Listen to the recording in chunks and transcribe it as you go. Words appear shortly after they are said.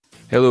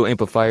Hello,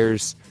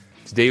 Amplifiers.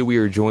 Today we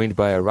are joined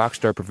by a rock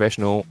star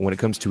professional when it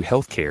comes to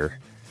healthcare.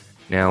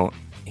 Now,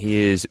 he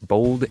is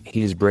bold,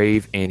 he is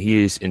brave, and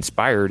he is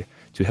inspired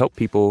to help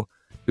people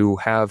who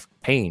have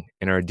pain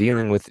and are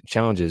dealing with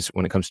challenges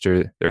when it comes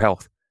to their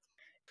health.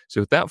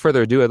 So without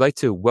further ado, I'd like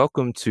to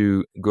welcome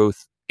to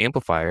Growth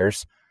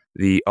Amplifiers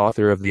the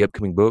author of the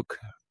upcoming book,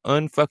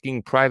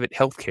 Unfucking Private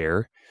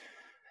Healthcare,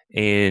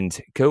 and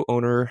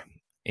co-owner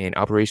and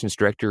operations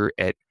director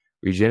at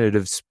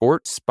Regenerative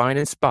Sports, Spine,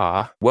 and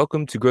Spa.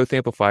 Welcome to Growth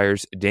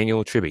Amplifiers,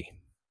 Daniel Tribby.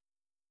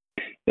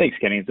 Thanks,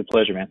 Kenny. It's a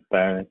pleasure,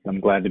 man.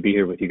 I'm glad to be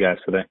here with you guys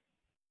today.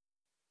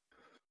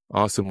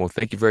 Awesome. Well,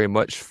 thank you very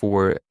much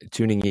for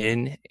tuning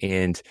in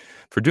and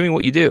for doing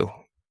what you do.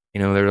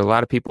 You know, there are a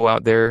lot of people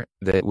out there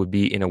that would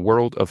be in a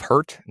world of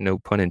hurt, no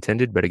pun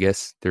intended, but I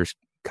guess there's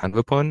kind of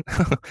a pun.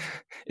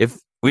 If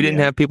we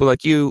didn't have people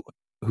like you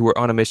who are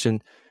on a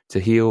mission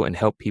to heal and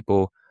help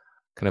people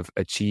kind of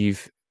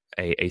achieve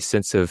a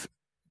sense of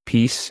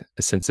peace,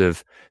 a sense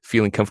of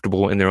feeling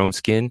comfortable in their own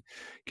skin.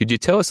 Could you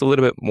tell us a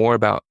little bit more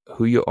about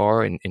who you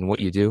are and what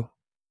you do?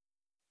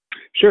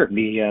 Sure,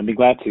 be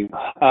glad to.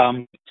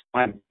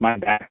 My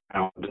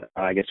background,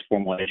 I guess,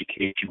 formal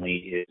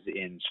educationally is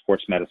in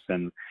sports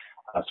medicine,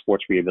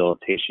 sports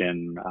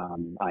rehabilitation.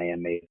 I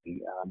am a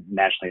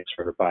nationally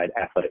certified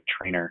athletic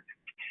trainer,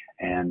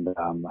 and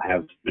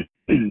have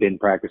been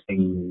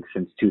practicing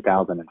since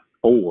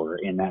 2004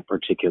 in that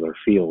particular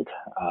field.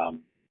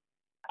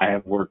 I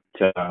have worked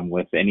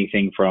with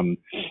anything from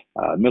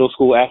middle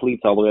school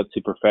athletes all the way up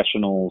to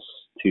professionals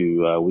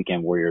to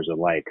weekend warriors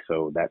alike.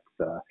 So that's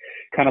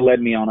kind of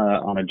led me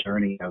on a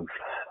journey of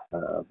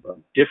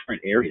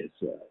different areas,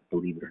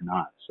 believe it or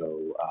not.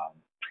 So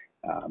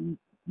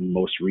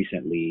most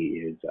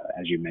recently is,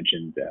 as you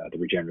mentioned, the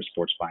Regenerative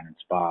Sports, Spine, and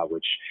Spa,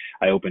 which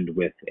I opened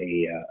with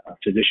a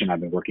physician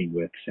I've been working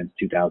with since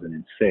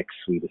 2006.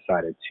 We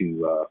decided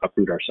to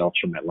uproot ourselves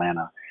from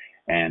Atlanta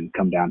and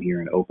come down here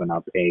and open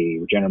up a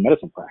regenerative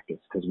medicine practice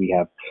because we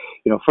have,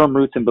 firm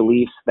roots and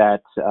beliefs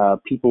that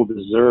people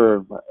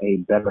deserve a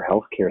better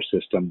healthcare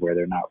system where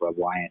they're not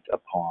reliant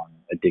upon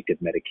addictive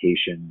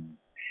medication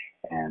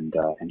and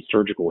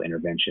surgical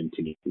intervention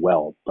to get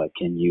well, but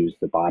can use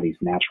the body's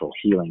natural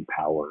healing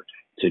power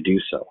to do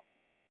so.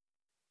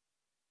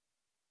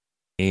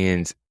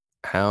 And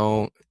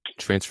how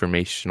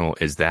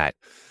transformational is that?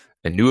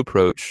 A new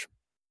approach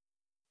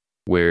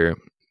where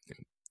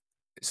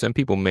some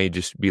people may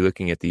just be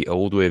looking at the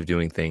old way of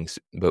doing things,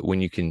 but when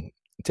you can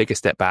take a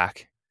step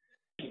back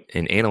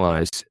and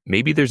analyze,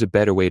 maybe there's a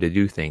better way to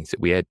do things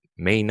that we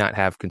may not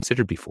have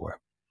considered before.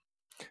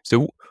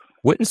 So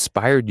what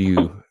inspired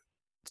you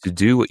to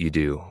do what you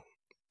do?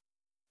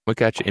 What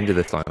got you into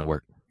this line of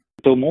work?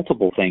 So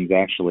multiple things,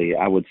 actually.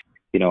 I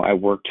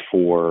worked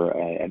for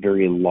a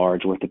very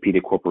large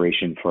orthopedic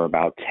corporation for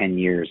about 10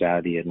 years out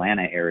of the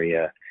Atlanta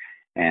area.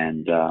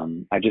 And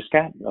I just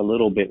got a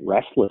little bit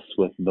restless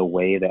with the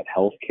way that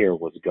healthcare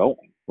was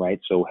going, right?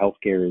 So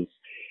healthcare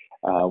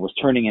was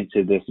turning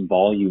into this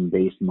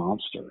volume-based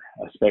monster,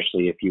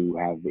 especially if you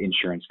have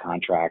insurance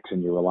contracts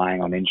and you're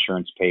relying on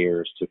insurance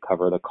payers to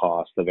cover the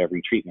cost of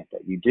every treatment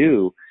that you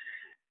do.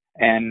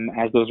 And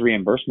as those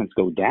reimbursements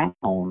go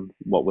down,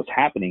 what was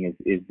happening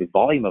is the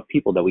volume of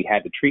people that we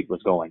had to treat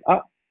was going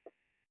up.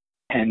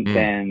 And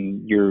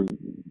then you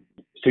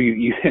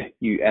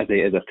as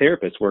a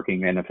therapist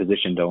working in a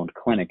physician-owned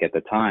clinic at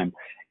the time,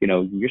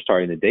 you're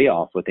starting the day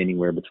off with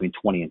anywhere between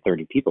 20 and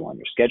 30 people on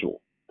your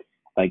schedule.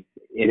 Like,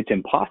 it's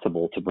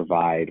impossible to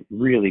provide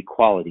really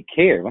quality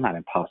care. Well, not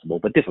impossible,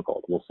 but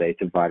difficult, we'll say,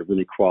 to provide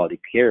really quality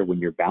care when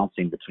you're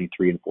bouncing between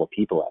 3 and 4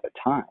 people at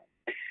a time.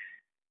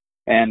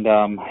 And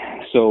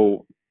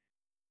so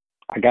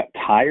I got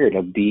tired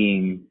of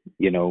being,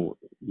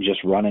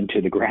 just run into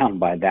the ground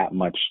by that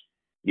much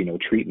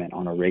treatment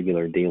on a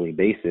regular daily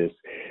basis,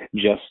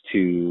 just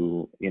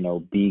to,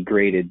 be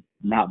graded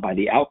not by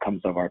the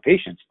outcomes of our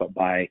patients, but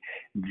by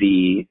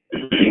the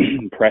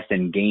press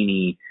and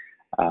gainy,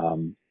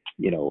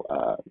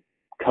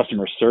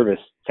 customer service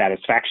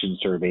satisfaction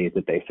surveys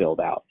that they filled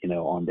out,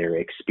 on their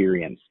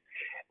experience.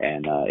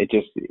 And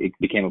it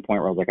became a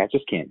point where I was like, I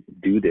just can't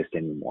do this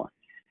anymore.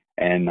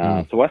 And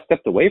so I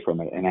stepped away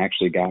from it and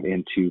actually got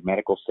into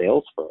medical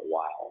sales for a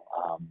while.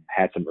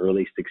 Had some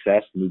early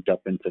success, moved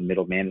up into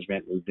middle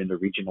management, moved into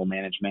regional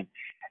management,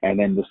 and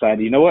then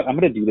decided, I'm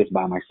going to do this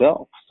by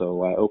myself.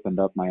 So I opened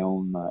up my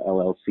own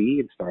LLC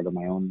and started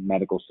my own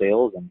medical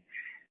sales and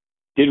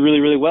did really,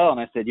 really well. And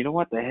I said,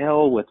 what the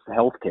hell with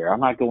healthcare? I'm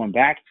not going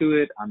back to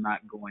it. I'm not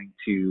going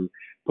to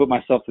put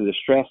myself through the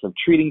stress of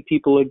treating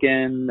people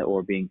again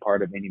or being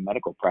part of any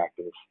medical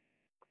practice.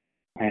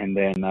 And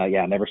then,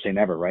 never say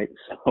never, right?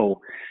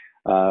 So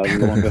lo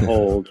and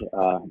behold,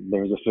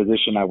 there was a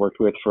physician I worked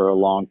with for a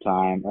long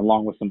time,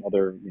 along with some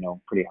other,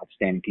 pretty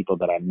outstanding people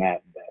that I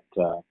met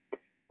that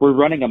we're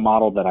running a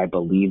model that I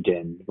believed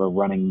in. We're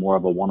running more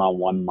of a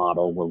one-on-one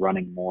model. We're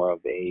running more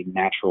of a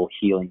natural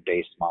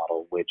healing-based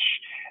model, which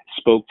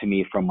spoke to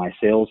me from my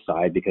sales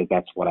side because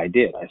that's what I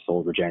did. I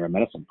sold regenerative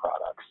medicine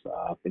products,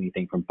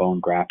 anything from bone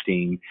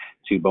grafting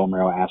to bone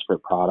marrow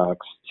aspirate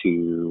products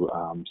to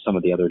some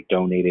of the other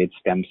donated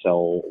stem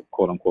cell,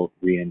 quote unquote,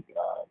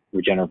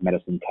 regenerative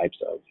medicine types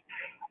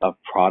of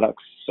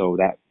products. So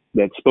that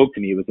spoke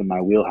to me. It was in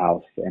my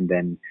wheelhouse. And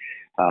then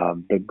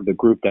the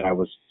group that I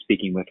was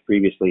speaking with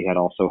previously had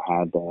also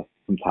had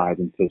some ties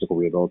in physical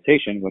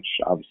rehabilitation, which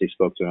obviously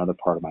spoke to another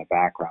part of my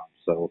background.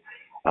 So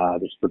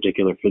this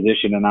particular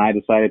physician and I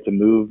decided to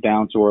move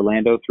down to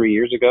Orlando 3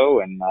 years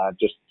ago and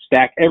just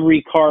stack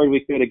every card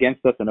we could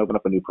against us and open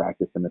up a new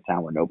practice in the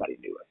town where nobody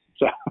knew us.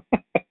 So,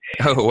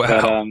 Oh,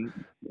 wow.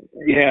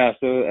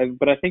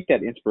 But I think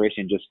that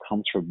inspiration just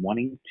comes from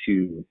wanting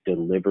to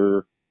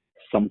deliver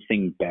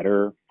something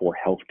better for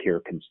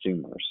healthcare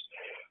consumers.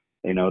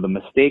 You know, the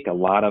mistake a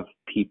lot of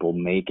people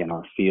make in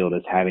our field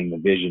is having the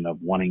vision of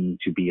wanting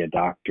to be a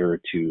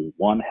doctor to,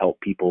 one, help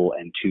people,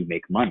 and two,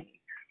 make money.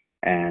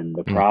 And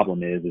the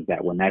problem is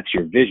that when that's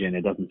your vision,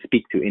 it doesn't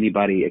speak to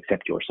anybody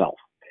except yourself.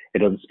 It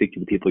doesn't speak to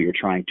the people you're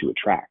trying to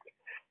attract.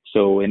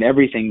 So in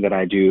everything that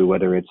I do,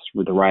 whether it's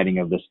with the writing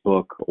of this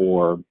book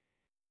or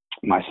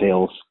my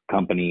sales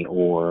company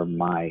or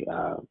my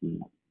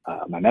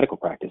medical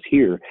practice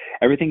here,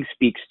 everything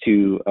speaks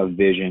to a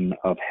vision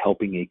of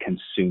helping a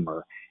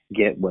consumer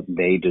get what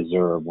they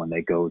deserve when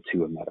they go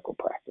to a medical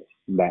practice.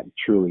 That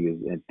truly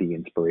is the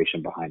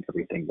inspiration behind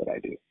everything that I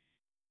do.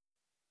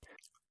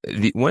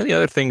 One of the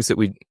other things that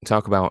we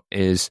talk about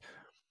is,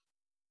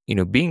 you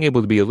know, being able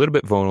to be a little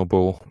bit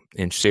vulnerable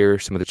and share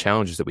some of the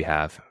challenges that we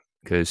have,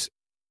 because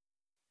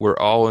we're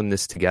all in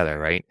this together,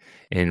 right?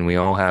 And we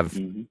all have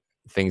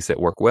things that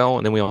work well,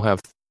 and then we all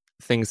have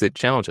things that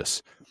challenge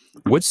us.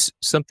 What's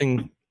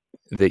something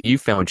that you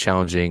found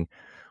challenging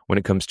when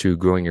it comes to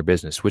growing your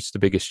business? What's the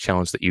biggest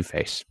challenge that you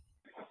face?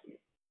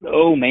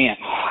 Oh man,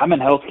 I'm in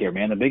healthcare,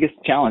 man. The biggest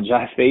challenge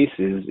I face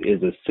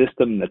is a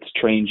system that's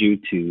trained you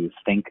to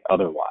think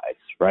otherwise,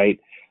 right?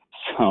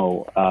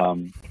 So,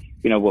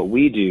 you know, what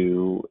we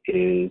do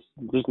is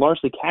there's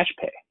largely cash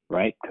pay,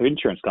 right?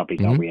 Insurance companies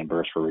don't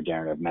reimburse for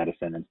regenerative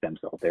medicine and stem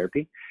cell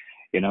therapy,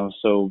 you know.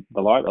 So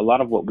a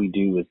lot of what we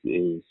do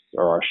is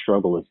or our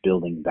struggle is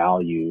building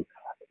value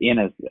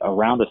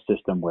around a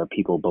system where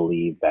people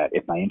believe that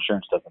if my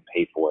insurance doesn't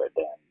pay for it,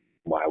 then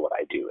why would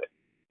I do it,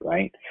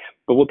 right?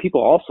 But what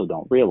people also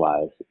don't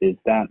realize is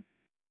that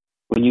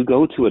when you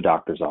go to a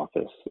doctor's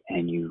office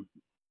and you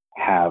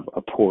have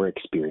a poor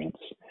experience,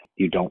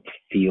 you don't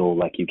feel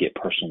like you get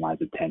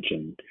personalized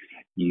attention,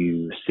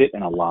 you sit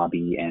in a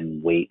lobby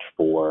and wait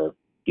for,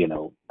 you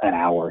know, an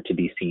hour to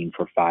be seen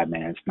for 5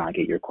 minutes, not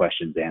get your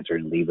questions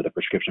answered and leave with a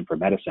prescription for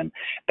medicine,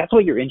 that's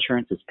what your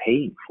insurance is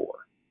paying for.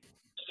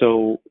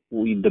 So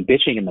the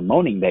bitching and the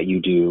moaning that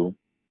you do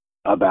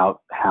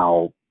about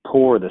how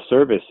poor the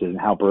service is and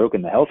how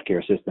broken the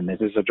healthcare system is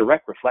a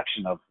direct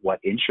reflection of what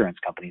insurance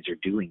companies are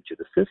doing to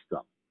the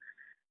system,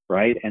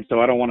 right? And so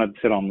I don't want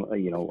to sit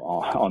on, you know,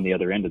 on the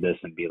other end of this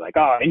and be like,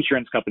 oh,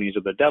 insurance companies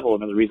are the devil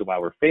and the reason why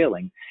we're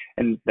failing.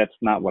 And that's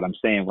not what I'm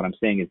saying. What I'm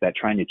saying is that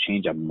trying to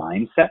change a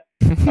mindset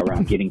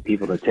around getting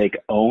people to take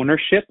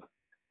ownership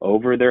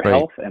over their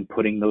health and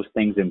putting those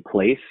things in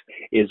place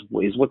is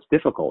what's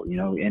difficult, you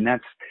know, and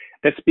that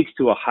speaks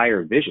to a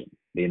higher vision.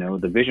 You know,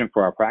 the vision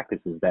for our practice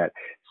is that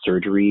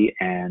surgery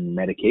and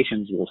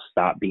medications will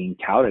stop being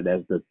touted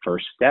as the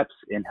first steps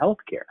in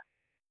healthcare,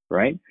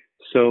 right?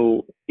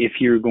 So if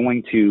you're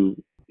going to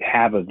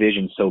have a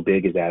vision so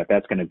big as that, if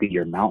that's going to be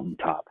your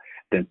mountaintop,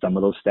 then some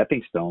of those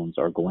stepping stones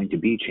are going to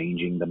be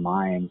changing the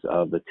minds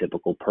of the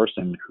typical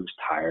person who's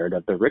tired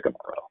of the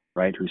rigmarole,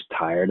 right? Who's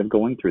tired of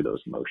going through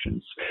those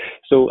motions.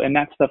 So, and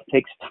that stuff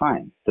takes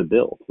time to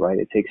build, right?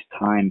 It takes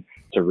time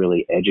to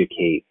really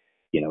educate,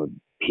 you know,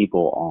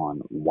 people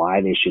on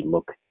why they should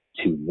look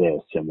to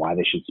this and why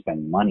they should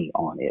spend money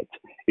on it.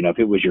 You know, if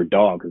it was your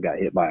dog who got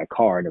hit by a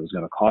car and it was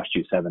going to cost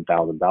you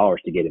 $7,000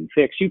 to get him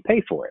fixed, you'd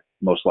pay for it,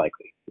 most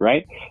likely,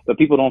 right? But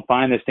people don't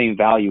find the same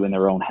value in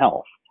their own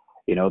health.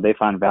 You know, they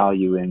find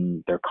value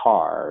in their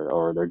car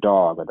or their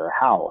dog or their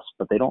house,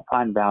 but they don't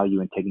find value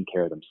in taking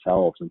care of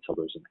themselves until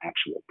there's an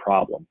actual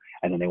problem,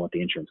 and then they want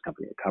the insurance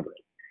company to cover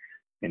it.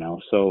 You know,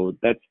 so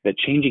that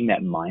changing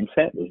that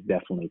mindset is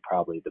definitely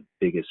probably the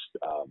biggest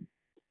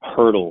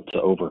hurdle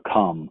to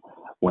overcome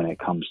when it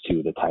comes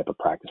to the type of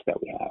practice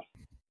that we have.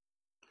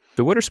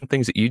 So what are some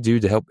things that you do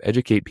to help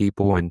educate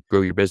people and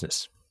grow your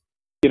business?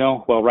 You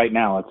know, well, right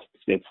now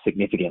it's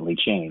significantly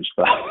changed,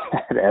 but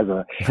as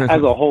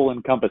a whole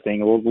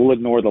encompassing, we'll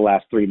ignore the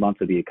last 3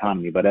 months of the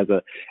economy, but as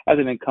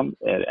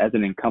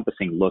an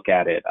encompassing look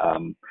at it,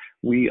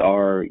 we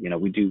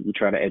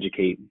try to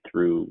educate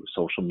through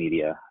social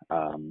media,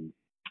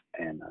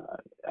 And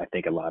I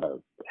think a lot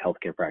of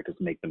healthcare practices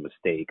make the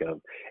mistake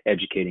of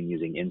educating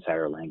using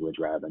insider language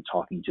rather than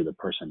talking to the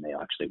person they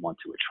actually want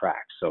to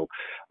attract. So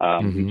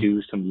we Hmm.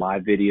 do some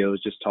live videos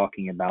just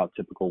talking about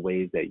typical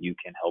ways that you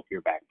can help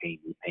your back pain,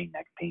 knee pain,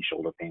 neck pain,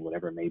 shoulder pain,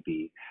 whatever it may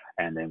be,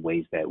 and then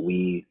ways that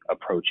we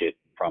approach it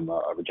from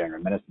a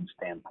regenerative medicine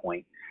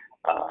standpoint.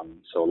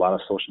 So a lot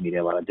of social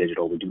media, a lot of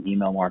digital. We do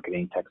email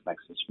marketing, text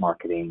message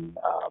marketing,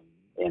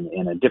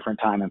 in a different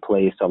time and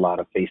place, a lot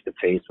of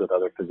face-to-face with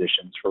other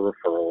physicians for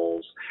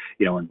referrals,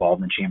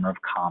 involved in Chamber of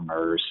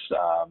Commerce,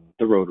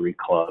 the Rotary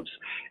clubs.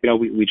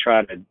 We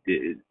try to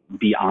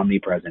be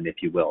omnipresent, if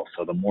you will.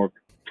 So the more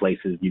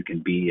places you can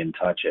be in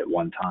touch at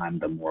one time,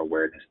 the more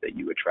awareness that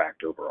you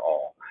attract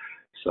overall.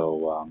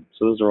 So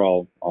those are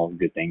all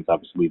good things.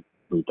 Obviously,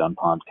 we've done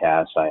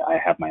podcasts. I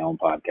have my own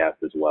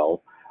podcast as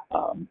well.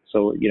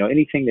 So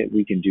anything that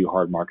we can do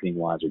hard marketing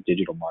wise or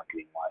digital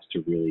marketing wise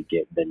to really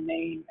get the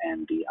name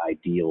and the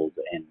ideals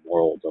and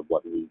worlds of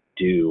what we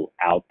do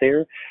out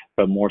there,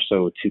 but more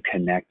so to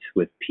connect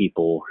with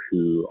people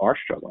who are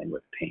struggling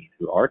with pain,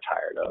 who are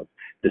tired of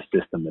the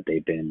system that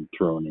they've been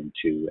thrown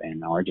into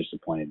and are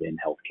disappointed in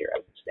healthcare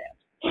as it stands.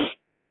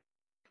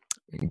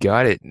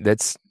 Got it.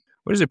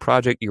 What is a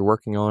project you're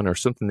working on or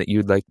something that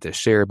you'd like to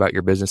share about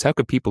your business? How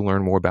could people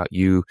learn more about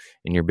you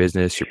and your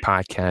business, your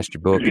podcast,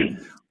 your book?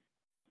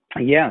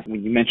 Yeah,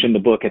 you mentioned the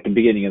book at the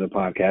beginning of the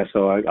podcast,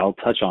 so I'll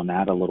touch on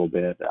that a little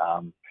bit.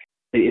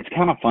 It's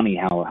kind of funny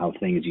how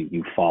things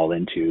you fall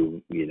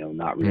into,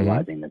 not Hmm.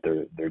 realizing that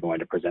they're going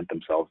to present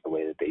themselves the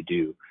way that they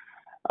do.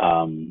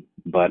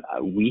 But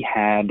we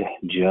had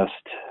just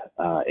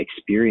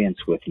experience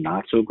with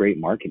not so great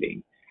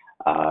marketing,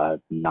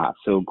 not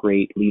so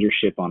great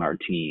leadership on our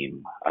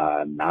team,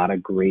 not a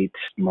great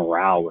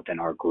morale within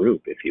our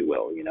group, if you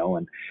will.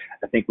 And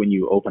I think when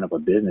you open up a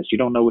business, you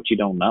don't know what you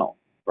don't know,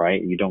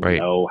 right? You don't Right.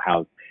 know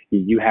how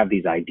you have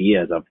these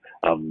ideas of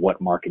what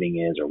marketing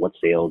is or what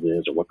sales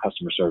is or what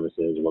customer service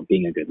is or what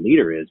being a good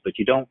leader is, but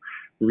you don't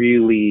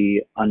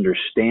really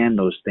understand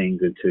those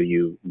things until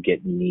you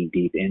get knee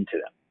deep into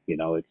them.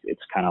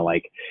 It's kind of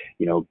like,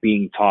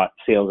 being taught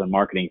sales and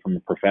marketing from a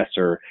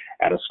professor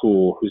at a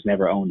school who's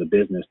never owned a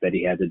business that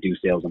he had to do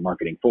sales and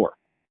marketing for.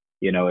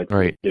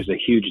 Right. There's a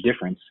huge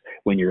difference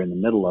when you're in the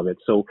middle of it.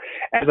 So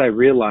as I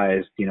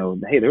realized,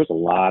 hey, there was a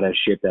lot of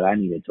shit that I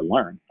needed to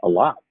learn, a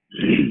lot.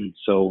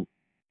 So,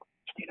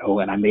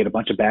 and I made a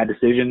bunch of bad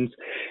decisions.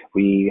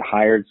 We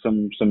hired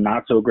some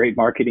not so great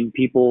marketing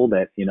people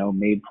that,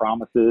 made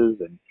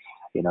promises, and,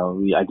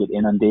 I get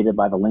inundated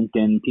by the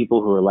LinkedIn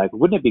people who are like,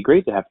 wouldn't it be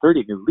great to have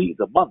 30 new leads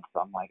a month?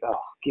 I'm like, oh,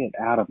 get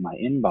out of my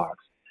inbox.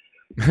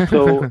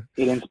 So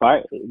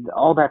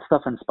all that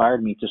stuff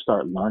inspired me to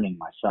start learning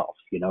myself,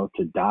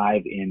 to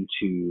dive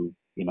into,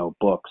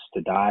 books,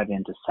 to dive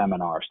into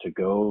seminars, to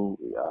go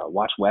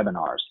watch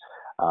webinars,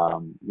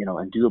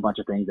 and do a bunch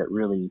of things that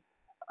really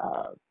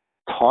uh,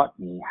 taught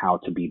me how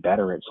to be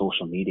better at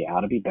social media, how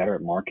to be better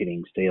at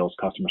marketing, sales,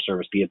 customer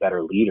service, be a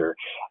better leader,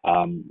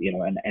 and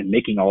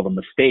making all the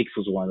mistakes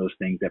was one of those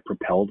things that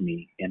propelled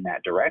me in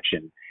that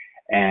direction.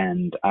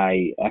 And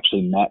I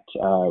actually met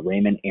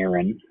Raymond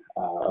Aaron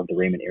of the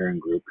Raymond Aaron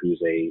Group,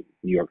 who's a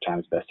New York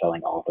Times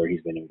bestselling author.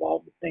 He's been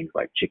involved with things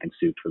like Chicken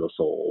Soup for the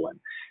Soul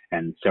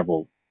and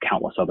several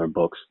countless other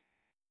books.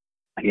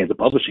 He has a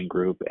publishing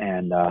group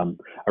and a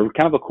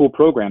kind of a cool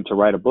program to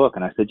write a book.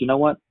 And I said, you know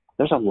what?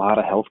 There's a lot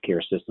of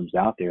healthcare systems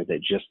out there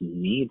that just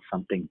need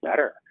something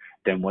better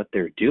than what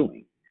they're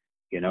doing.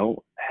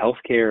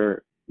 Healthcare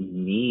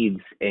needs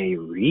a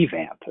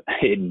revamp.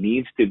 It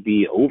needs to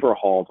be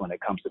overhauled when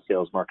it comes to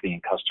sales, marketing,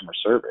 and customer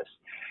service.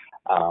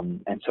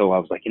 And so I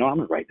was like, I'm going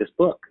to write this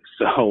book.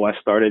 So I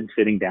started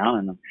sitting down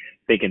and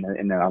thinking,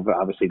 and then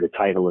obviously the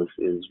title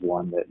is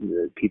one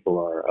that people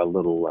are a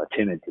little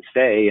timid to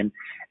say.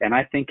 And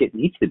I think it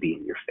needs to be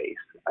in your face.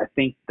 I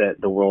think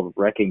that the world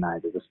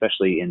recognizes,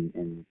 especially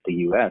in the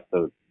US,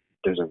 so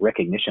there's a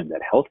recognition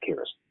that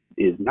healthcare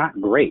is not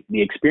great.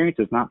 The experience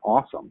is not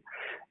awesome.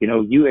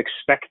 You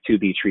expect to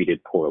be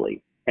treated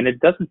poorly, and it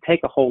doesn't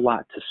take a whole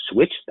lot to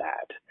switch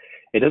that.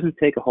 It doesn't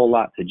take a whole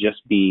lot to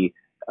just be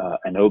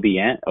an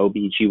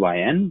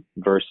OBGYN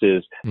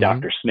versus Hmm.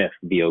 Dr. Smith,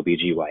 the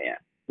OBGYN,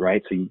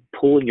 right? So you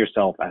pulling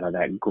yourself out of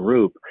that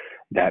group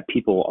that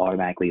people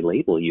automatically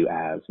label you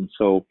as. And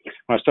so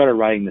when I started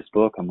writing this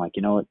book, I'm like,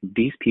 what?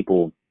 These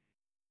people,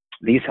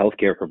 these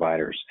healthcare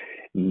providers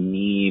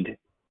need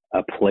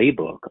a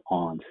playbook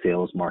on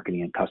sales,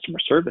 marketing, and customer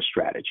service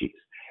strategies.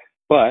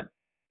 But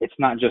it's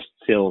not just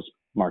sales,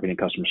 marketing,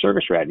 customer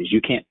service strategies.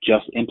 You can't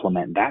just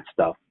implement that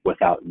stuff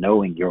without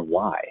knowing your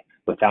why,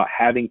 without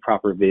having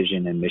proper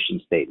vision and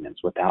mission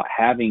statements, without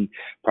having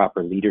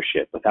proper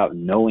leadership, without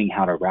knowing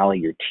how to rally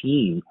your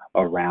team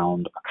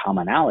around a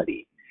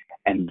commonality.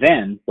 And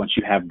then once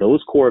you have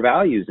those core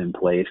values in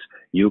place,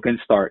 you can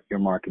start your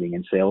marketing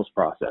and sales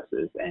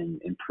processes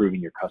and improving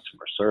your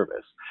customer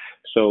service.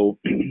 So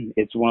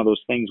it's one of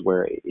those things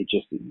where it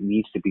just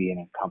needs to be an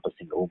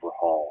encompassing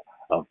overhaul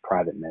of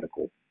private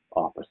medical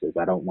offices.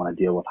 I don't want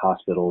to deal with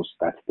hospitals.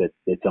 That's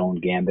its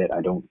own gambit.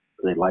 I don't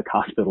really like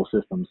hospital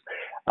systems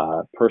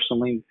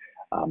personally.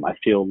 I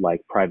feel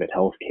like private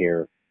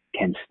healthcare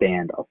can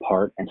stand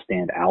apart and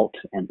stand out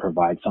and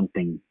provide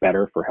something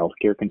better for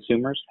healthcare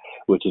consumers,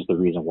 which is the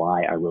reason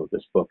why I wrote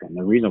this book and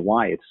the reason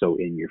why it's so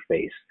in your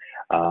face.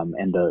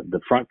 And the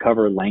front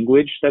cover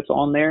language that's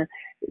on there,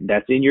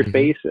 that's in your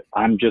face.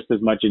 I'm just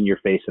as much in your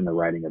face in the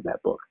writing of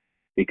that book,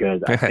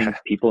 because I think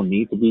people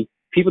need to be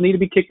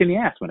kicked in the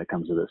ass when it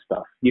comes to this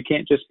stuff. You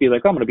can't just be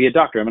like, oh, I'm going to be a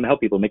doctor, I'm going to help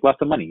people make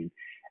lots of money,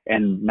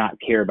 and not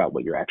care about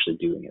what you're actually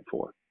doing it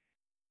for.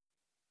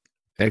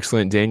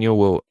 Excellent, Daniel.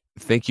 Well,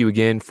 thank you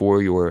again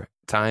for your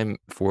time,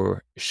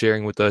 for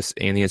sharing with us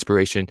and the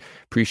inspiration.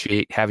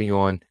 Appreciate having you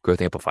on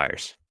Growth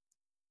Amplifiers.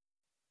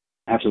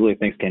 Absolutely.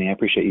 Thanks, Kenny. I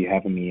appreciate you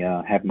having me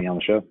on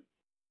the show.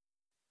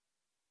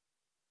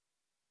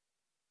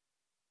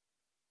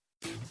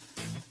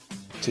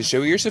 To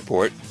show your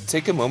support,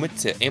 take a moment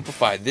to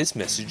amplify this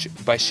message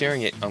by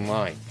sharing it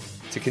online.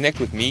 To connect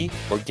with me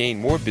or gain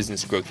more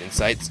business growth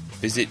insights,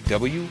 visit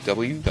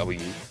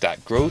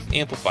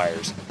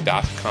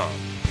www.growthamplifiers.com.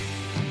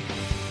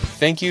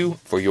 Thank you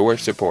for your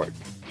support.